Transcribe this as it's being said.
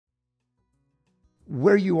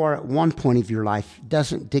where you are at one point of your life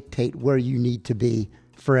doesn't dictate where you need to be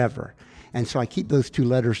forever. And so I keep those two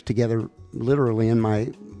letters together literally in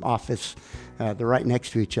my office. They're right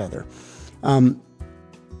next to each other. And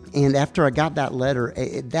after I got that letter,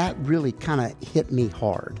 that really kind of hit me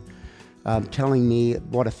hard, telling me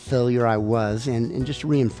what a failure I was and just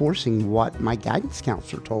reinforcing what my guidance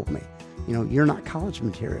counselor told me. You know, you're not college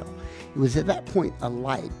material. It was at that point a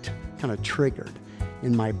light kind of triggered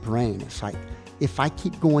in my brain. It's like, if I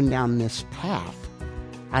keep going down this path,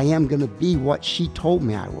 I am going to be what she told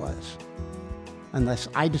me I was, unless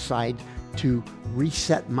I decide to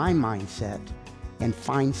reset my mindset and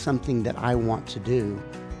find something that I want to do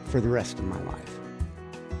for the rest of my life.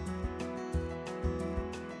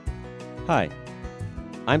 Hi,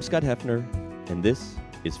 I'm Scott Hefner, and this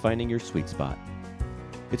is Finding Your Sweet Spot.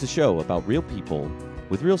 It's a show about real people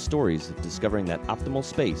with real stories of discovering that optimal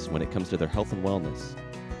space when it comes to their health and wellness,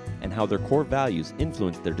 and how their core values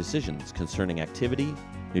influence their decisions concerning activity,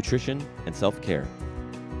 nutrition, and self-care.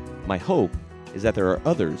 My hope is that there are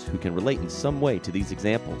others who can relate in some way to these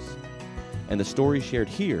examples, and the stories shared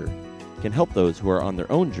here can help those who are on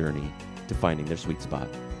their own journey to finding their sweet spot.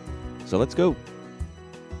 So let's go.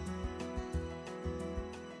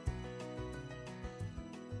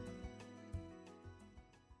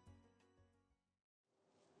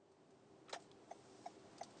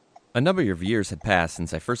 A number of years had passed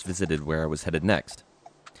since I first visited where I was headed next,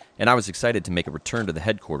 and I was excited to make a return to the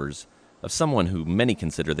headquarters of someone who many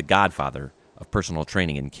consider the godfather of personal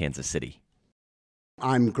training in Kansas City.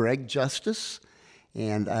 I'm Greg Justice,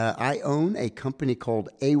 and I own a company called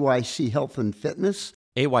AYC Health and Fitness.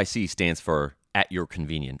 AYC stands for At Your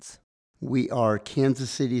Convenience. We are Kansas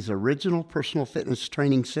City's original personal fitness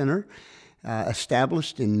training center,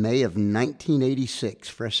 established in May of 1986,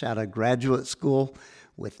 fresh out of graduate school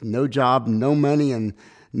with no job, no money, and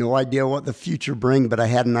no idea what the future brings, but I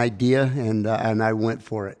had an idea, and I went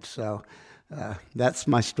for it. So that's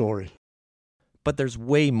my story. But there's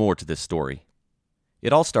way more to this story.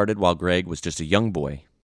 It all started while Greg was just a young boy.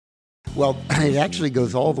 Well, it actually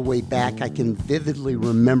goes all the way back. I can vividly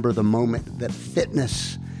remember the moment that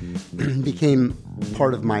fitness became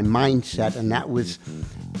part of my mindset, and that was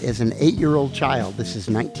as an 8-year-old child. This is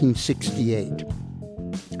 1968.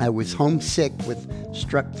 I was homesick with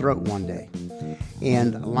strep throat one day,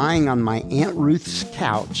 and lying on my Aunt Ruth's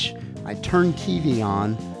couch, I turned TV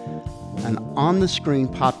on, and on the screen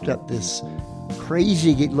popped up this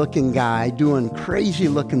crazy-looking guy doing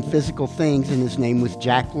crazy-looking physical things, and his name was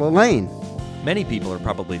Jack LaLanne. Many people are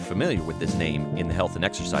probably familiar with this name in the health and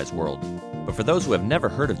exercise world, but for those who have never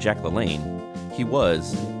heard of Jack LaLanne, he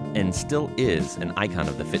was, and still is, an icon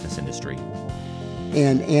of the fitness industry.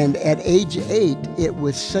 And at age 8, it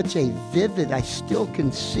was such a vivid, I still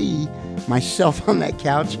can see myself on that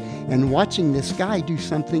couch and watching this guy do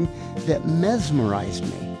something that mesmerized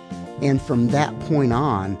me. And from that point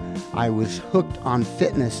on, I was hooked on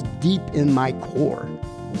fitness deep in my core.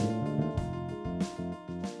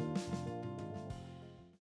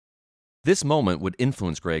 This moment would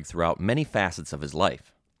influence Greg throughout many facets of his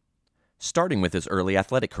life, starting with his early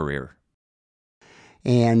athletic career.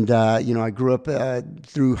 And, I grew up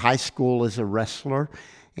through high school as a wrestler,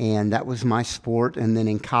 and that was my sport. And then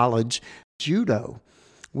in college, judo,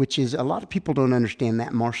 which is, a lot of people don't understand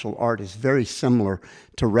that martial art is very similar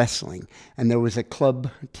to wrestling. And there was a club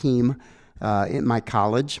team in my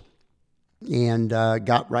college, and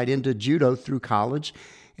got right into judo through college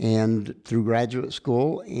and through graduate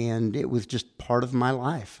school, and it was just part of my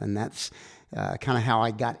life. And that's kind of how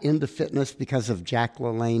I got into fitness, because of Jack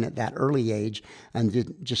LaLanne at that early age,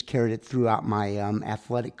 and just carried it throughout my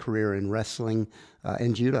athletic career in wrestling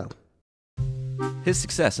and judo. His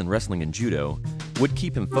success in wrestling and judo would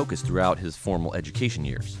keep him focused throughout his formal education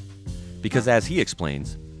years, because as he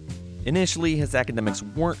explains, initially his academics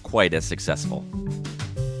weren't quite as successful.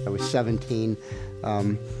 I was 17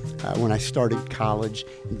 when I started college,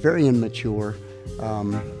 very immature,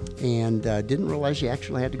 and didn't realize you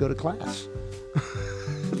actually had to go to class.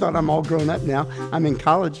 I thought, I'm all grown up now, I'm in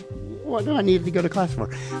college, what do I need to go to class for?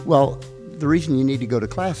 Well, the reason you need to go to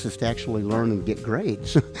class is to actually learn and get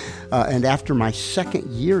grades. And after my second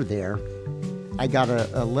year there, I got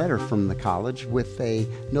a letter from the college with a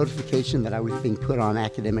notification that I was being put on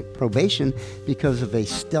academic probation because of a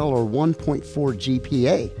stellar 1.4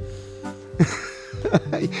 GPA.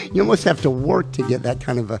 You almost have to work to get that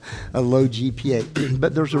kind of a low GPA,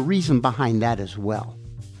 but there's a reason behind that as well.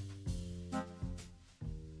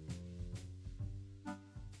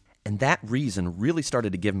 And that reason really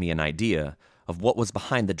started to give me an idea of what was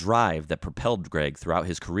behind the drive that propelled Greg throughout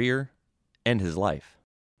his career and his life.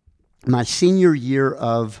 My senior year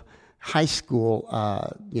of high school,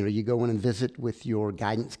 you go in and visit with your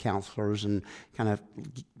guidance counselors and kind of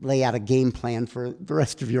lay out a game plan for the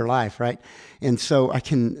rest of your life, right? And so I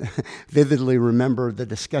can vividly remember the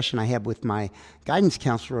discussion I had with my guidance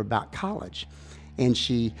counselor about college. And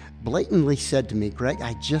she blatantly said to me, Greg,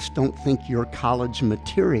 I just don't think you're college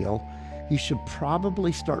material. You should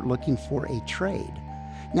probably start looking for a trade.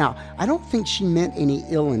 Now, I don't think she meant any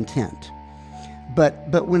ill intent.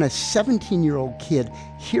 But when a 17-year-old kid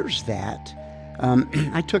hears that,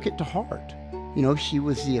 I took it to heart. She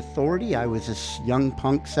was the authority. I was this young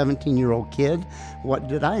punk 17-year-old kid. What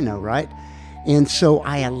did I know, right? And so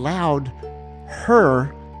I allowed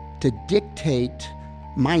her to dictate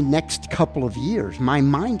my next couple of years, my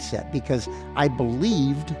mindset, because I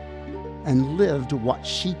believed and lived what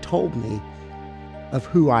she told me of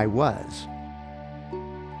who I was.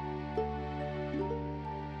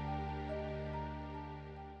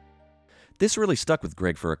 This really stuck with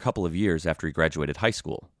Greg for a couple of years after he graduated high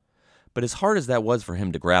school. But as hard as that was for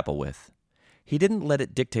him to grapple with, he didn't let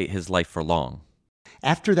it dictate his life for long.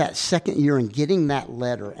 After that second year and getting that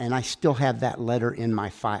letter, and I still have that letter in my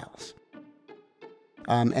files,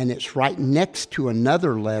 and it's right next to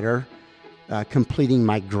another letter completing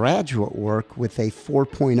my graduate work with a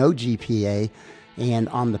 4.0 GPA and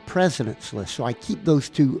on the president's list. So I keep those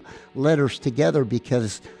two letters together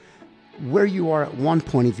because where you are at one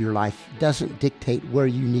point of your life doesn't dictate where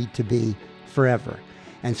you need to be forever.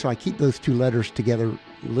 And so I keep those two letters together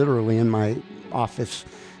literally in my office.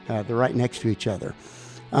 They're right next to each other.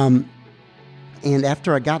 And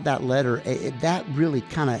after I got that letter, that really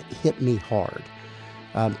kind of hit me hard,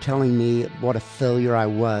 telling me what a failure I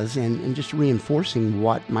was and just reinforcing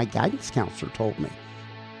what my guidance counselor told me.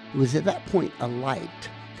 It was at that point a light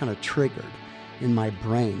kind of triggered in my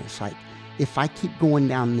brain. It's like, if I keep going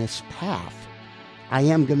down this path, I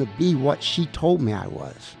am going to be what she told me I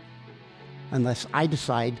was, unless I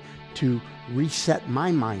decide to reset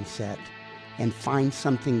my mindset and find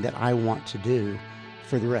something that I want to do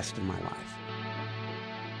for the rest of my life.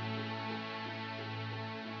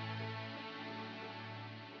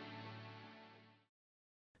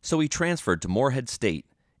 So he transferred to Morehead State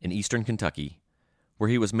in eastern Kentucky, where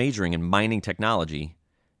he was majoring in mining technology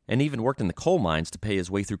and even worked in the coal mines to pay his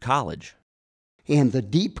way through college. And the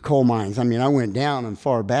deep coal mines, I went down and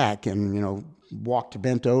far back and, walked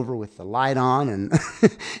bent over with the light on. And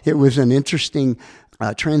it was an interesting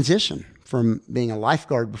transition from being a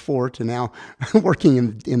lifeguard before to now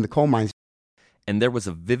working in the coal mines. And there was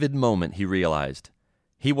a vivid moment he realized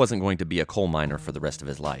he wasn't going to be a coal miner for the rest of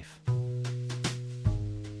his life.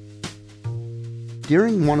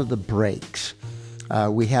 During one of the breaks,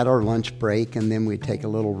 we had our lunch break, and then we'd take a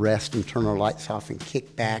little rest and turn our lights off and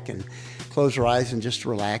kick back and close our eyes and just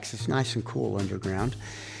relax. It's nice and cool underground.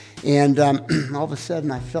 And all of a sudden,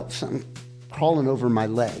 I felt something crawling over my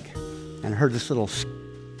leg and heard this little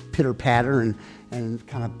pitter-patter and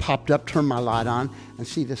kind of popped up, turned my light on, and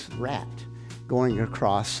see this rat going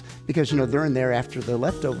across because, they're in there after the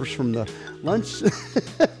leftovers from the lunch.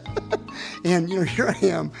 And, here I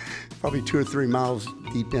am, probably 2 or 3 miles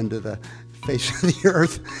deep into the face of the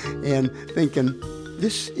earth and thinking,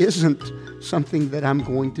 this isn't something that I'm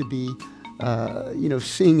going to be,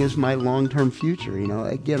 seeing as my long-term future.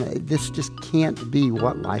 Again, this just can't be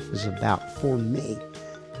what life is about for me,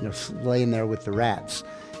 laying there with the rats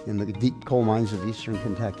in the deep coal mines of eastern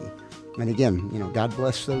Kentucky. And again, God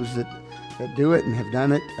bless those that do it and have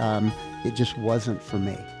done it. It just wasn't for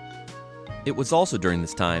me. It was also during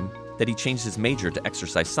this time that he changed his major to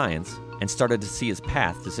exercise science and started to see his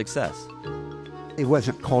path to success. It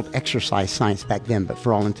wasn't called exercise science back then, but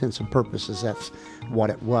for all intents and purposes, that's what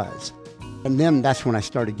it was. And then that's when I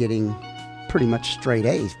started getting pretty much straight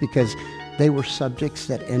A's because they were subjects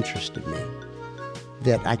that interested me,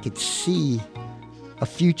 that I could see a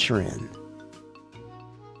future in.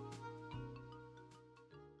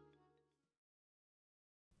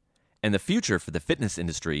 And the future for the fitness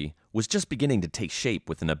industry was just beginning to take shape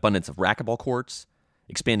with an abundance of racquetball courts,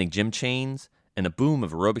 expanding gym chains, and a boom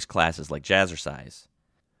of aerobics classes like Jazzercise.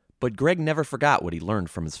 But Greg never forgot what he learned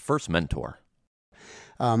from his first mentor.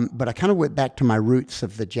 But I kind of went back to my roots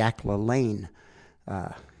of the Jack LaLanne,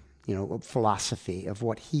 philosophy of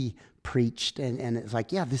what he preached. And it's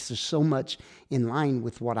like, yeah, this is so much in line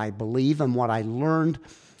with what I believe and what I learned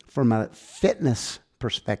from a fitness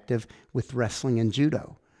perspective with wrestling and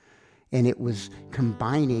judo. And it was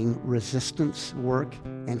combining resistance work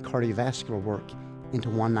and cardiovascular work into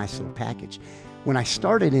one nice little package. When I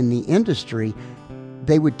started in the industry,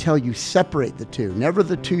 they would tell you separate the two. Never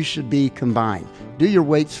the two should be combined. Do your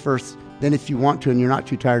weights first, then if you want to and you're not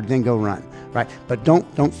too tired, then go run, right? But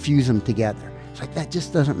don't fuse them together. It's like, that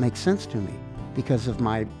just doesn't make sense to me because of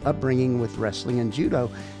my upbringing with wrestling and judo.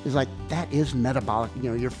 Is like, that is metabolic.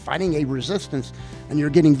 You're fighting a resistance and you're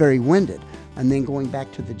getting very winded. And then going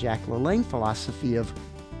back to the Jack LaLanne philosophy of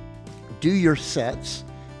do your sets,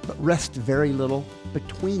 but rest very little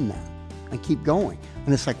between them and keep going.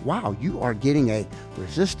 And it's like, wow, you are getting a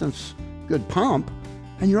resistance, good pump,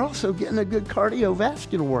 and you're also getting a good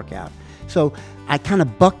cardiovascular workout. So I kind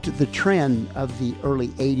of bucked the trend of the early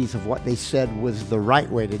 80s of what they said was the right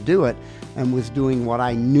way to do it and was doing what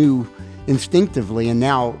I knew instinctively. And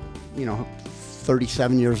now,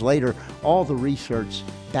 37 years later, all the research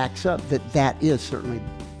backs up that that is certainly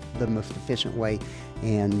the most efficient way.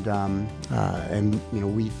 And we're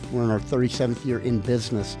in our 37th year in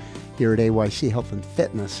business here at AYC Health and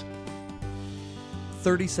Fitness.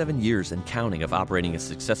 37 years and counting of operating a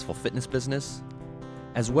successful fitness business,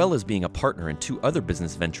 as well as being a partner in 2 other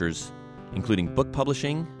business ventures, including book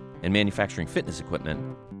publishing and manufacturing fitness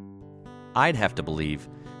equipment. I'd have to believe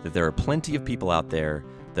that there are plenty of people out there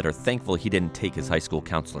that are thankful he didn't take his high school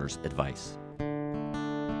counselor's advice.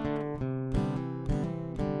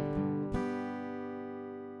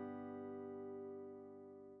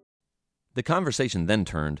 The conversation then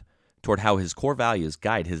turned toward how his core values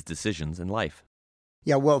guide his decisions in life.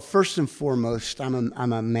 Yeah, well, first and foremost, I'm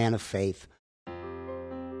a man of faith.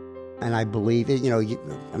 And I believe,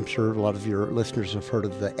 I'm sure a lot of your listeners have heard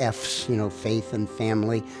of the F's, faith and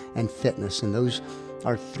family and fitness. And those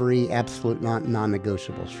are 3 absolute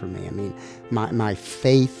non-negotiables for me. I mean, my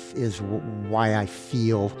faith is why I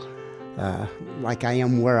feel like I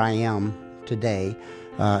am where I am today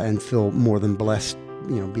and feel more than blessed,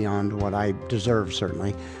 beyond what I deserve,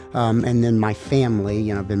 certainly. And then my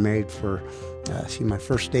family, I've been married for, my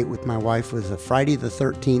first date with my wife was Friday the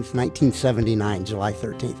 13th, 1979, July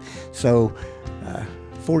 13th. So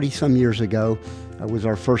 40-some years ago was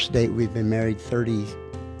our first date. We've been married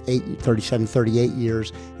 38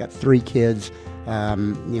 years, got 3 kids.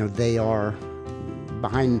 They are,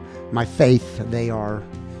 behind my faith, they are,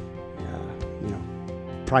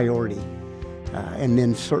 priority. And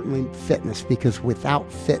then certainly fitness, because without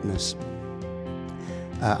fitness,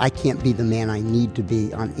 I can't be the man I need to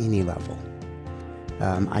be on any level.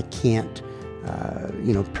 I can't,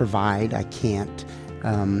 provide. I can't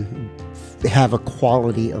have a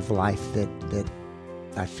quality of life that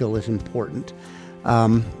I feel is important.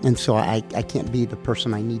 And so I can't be the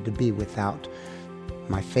person I need to be without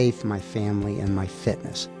my faith, my family, and my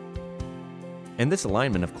fitness. And this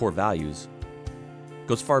alignment of core values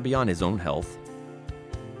goes far beyond his own health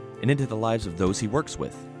and into the lives of those he works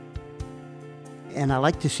with. And I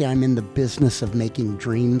like to say I'm in the business of making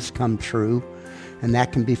dreams come true, and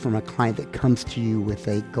that can be from a client that comes to you with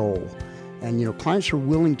a goal. And clients are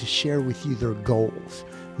willing to share with you their goals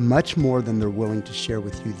much more than they're willing to share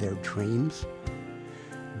with you their dreams.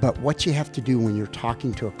 But what you have to do when you're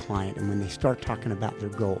talking to a client and when they start talking about their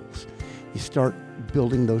goals, you start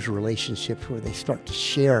building those relationships where they start to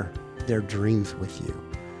share their dreams with you.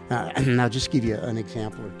 And I'll just give you an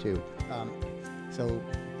example or two.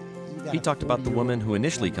 He talked about the woman who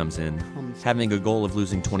initially comes in having a goal of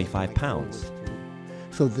losing 25 pounds.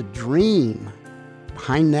 So the dream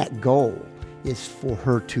behind that goal is for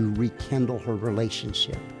her to rekindle her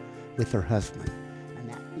relationship with her husband.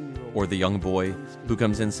 Or the young boy who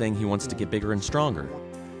comes in saying he wants to get bigger and stronger.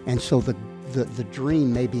 And so the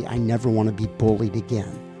dream may be, I never want to be bullied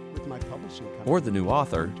again. With my publishing company. Or the new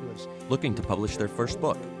author looking to publish their first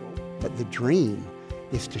book. But the dream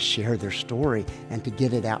is to share their story and to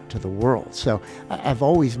get it out to the world. So I've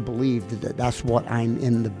always believed that that's what I'm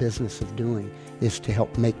in the business of doing, is to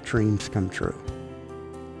help make dreams come true.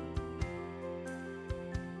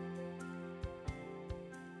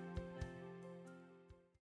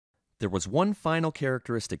 There was one final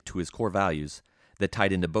characteristic to his core values that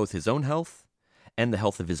tied into both his own health and the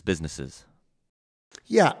health of his businesses.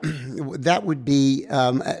 Yeah, that would be,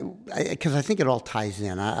 because I think it all ties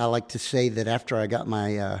in. I like to say that after I got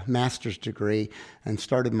my master's degree and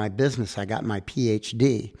started my business, I got my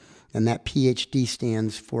PhD. And that PhD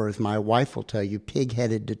stands for, as my wife will tell you,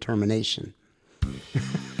 pig-headed determination.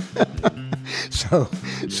 So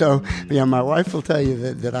my wife will tell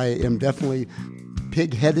you that I am definitely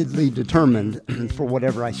pig-headedly determined for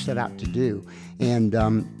whatever I set out to do. And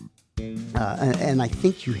I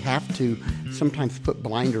think you have to sometimes put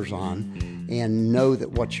blinders on and know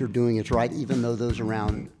that what you're doing is right, even though those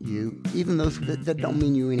around you, even those that don't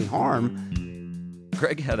mean you any harm.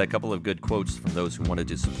 Greg had a couple of good quotes from those who wanted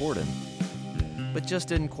to support him, but just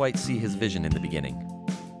didn't quite see his vision in the beginning.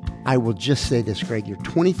 I will just say this, Greg, you're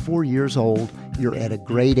 24 years old, you're at a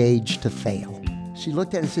great age to fail. She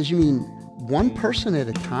looked at it and says, you mean one person at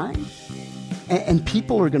a time? And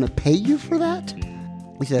people are going to pay you for that?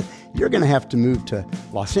 He said, you're going to have to move to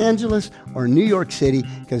Los Angeles or New York City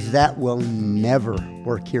because that will never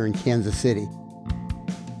work here in Kansas City.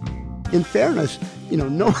 In fairness,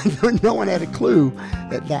 no one had a clue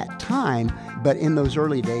at that time, but in those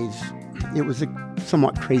early days, it was a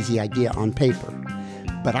somewhat crazy idea on paper.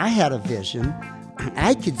 But I had a vision.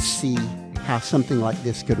 I could see how something like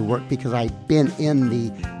this could work because I'd been in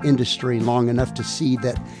the industry long enough to see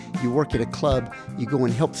that you work at a club, you go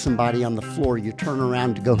and help somebody on the floor, you turn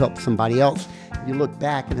around to go help somebody else, you look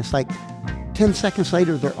back and it's like 10 seconds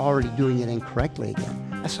later they're already doing it incorrectly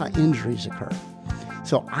again. I saw injuries occur.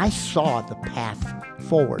 So I saw the path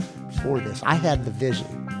forward for this. I had the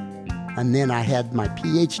vision. And then I had my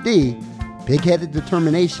PhD, big-headed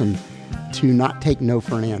determination to not take no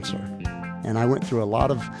for an answer. And I went through a lot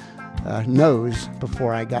of no's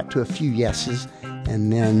before I got to a few yeses,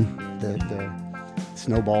 and then the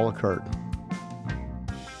snowball occurred.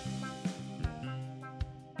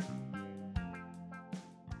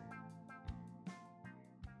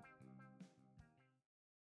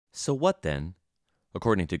 So what then,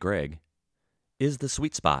 according to Greg, is the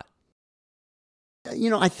sweet spot?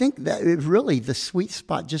 I think that really the sweet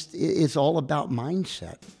spot just is all about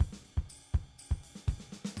mindset.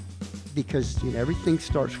 Because everything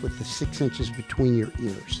starts with the 6 inches between your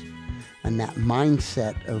ears. And that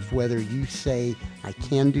mindset of whether you say, I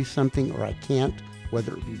can do something or I can't,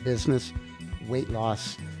 whether it be business, weight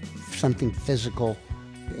loss, something physical,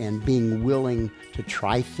 and being willing to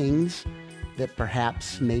try things that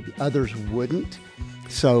perhaps maybe others wouldn't.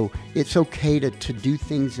 So it's okay to do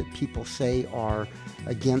things that people say are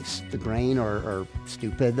against the grain or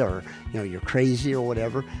stupid or you're crazy or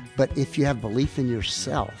whatever. But if you have belief in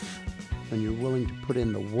yourself, when you're willing to put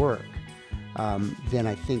in the work, then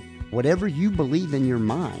I think whatever you believe in your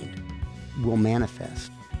mind will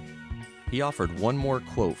manifest. He offered one more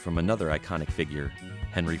quote from another iconic figure,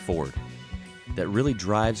 Henry Ford, that really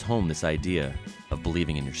drives home this idea of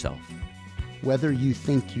believing in yourself. Whether you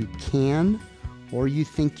think you can or you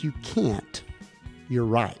think you can't, you're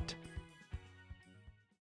right.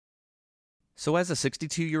 So as a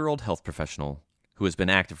 62-year-old health professional who has been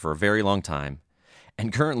active for a very long time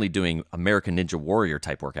and currently doing American Ninja Warrior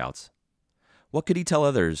type workouts, what could he tell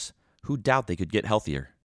others who doubt they could get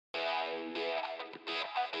healthier?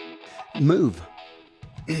 Move.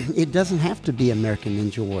 It doesn't have to be American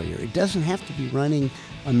Ninja Warrior. It doesn't have to be running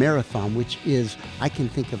a marathon, which is, I can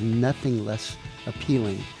think of nothing less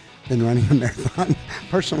appealing than running a marathon,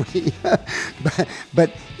 personally.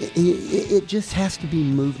 but it just has to be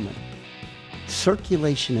movement.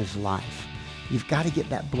 Circulation is life. You've got to get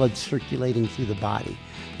that blood circulating through the body.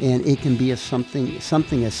 And it can be something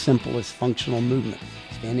as simple as functional movement.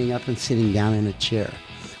 Standing up and sitting down in a chair.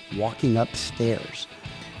 Walking upstairs.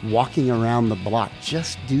 Walking around the block.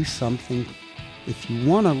 Just do something. If you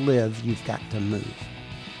want to live, you've got to move.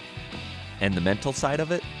 And the mental side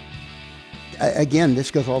of it? Again,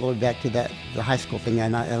 this goes all the way back to the high school thing.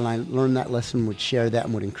 And I learned that lesson, would share that,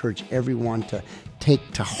 and would encourage everyone to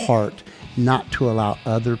take to heart not to allow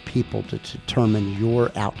other people to determine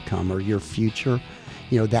your outcome or your future.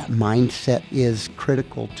 That mindset is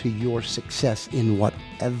critical to your success in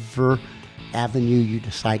whatever avenue you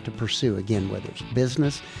decide to pursue. Again, whether it's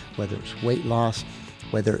business, whether it's weight loss,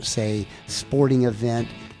 whether it's a sporting event,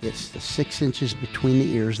 it's the 6 inches between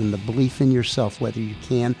the ears and the belief in yourself, whether you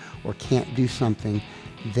can or can't do something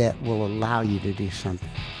that will allow you to do something.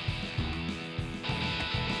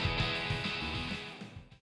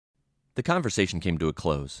 The conversation came to a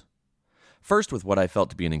close. First with what I felt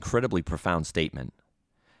to be an incredibly profound statement.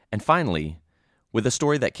 And finally, with a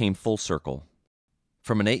story that came full circle.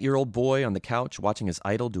 From an 8-year-old boy on the couch watching his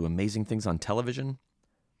idol do amazing things on television,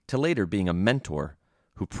 to later being a mentor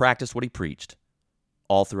who practiced what he preached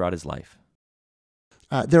all throughout his life.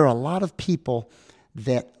 There are a lot of people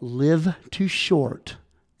that live too short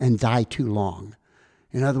and die too long.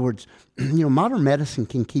 In other words, modern medicine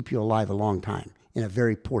can keep you alive a long time in a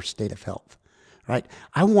very poor state of health, right?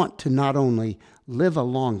 I want to not only live a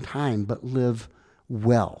long time, but live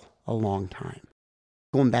well a long time.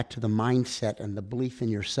 Going back to the mindset and the belief in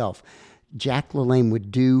yourself, Jack LaLanne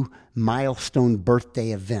would do milestone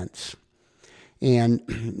birthday events. And,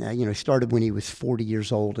 he started when he was 40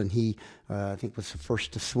 years old, and he, I think, was the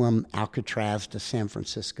first to swim Alcatraz to San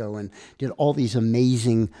Francisco and did all these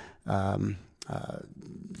amazing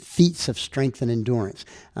feats of strength and endurance.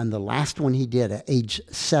 And the last one he did at age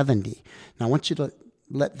 70. Now, I want you to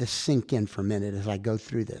let this sink in for a minute as I go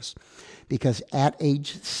through this. Because at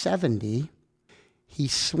age 70, he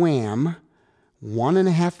swam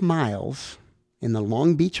 1.5 miles in the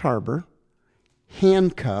Long Beach Harbor,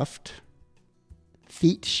 handcuffed,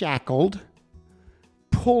 feet shackled,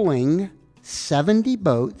 pulling 70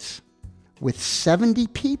 boats with 70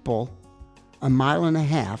 people a mile and a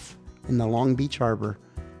half in the Long Beach Harbor,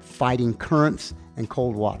 fighting currents and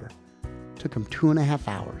cold water. Took him 2.5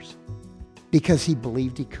 hours because he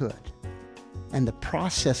believed he could. And the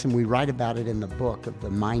process, and we write about it in the book, of the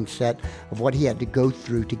mindset of what he had to go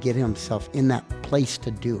through to get himself in that place to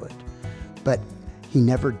do it. But he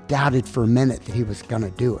never doubted for a minute that he was going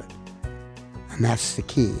to do it. And that's the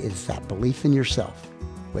key, is that belief in yourself.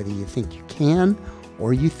 Whether you think you can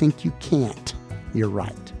or you think you can't, you're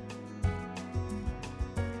right.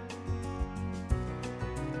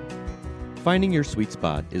 Finding Your Sweet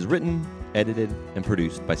Spot is written, edited, and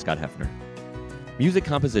produced by Scott Hefner. Music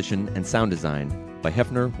composition and sound design by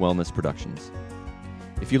Hefner Wellness Productions.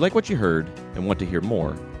 If you like what you heard and want to hear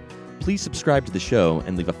more, please subscribe to the show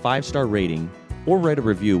and leave a 5-star rating or write a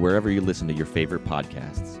review wherever you listen to your favorite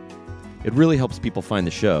podcasts. It really helps people find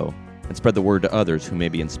the show and spread the word to others who may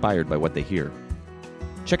be inspired by what they hear.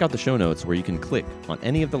 Check out the show notes where you can click on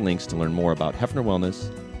any of the links to learn more about Hefner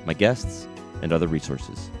Wellness, my guests, and other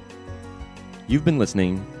resources. You've been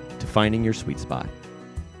listening to Finding Your Sweet Spot.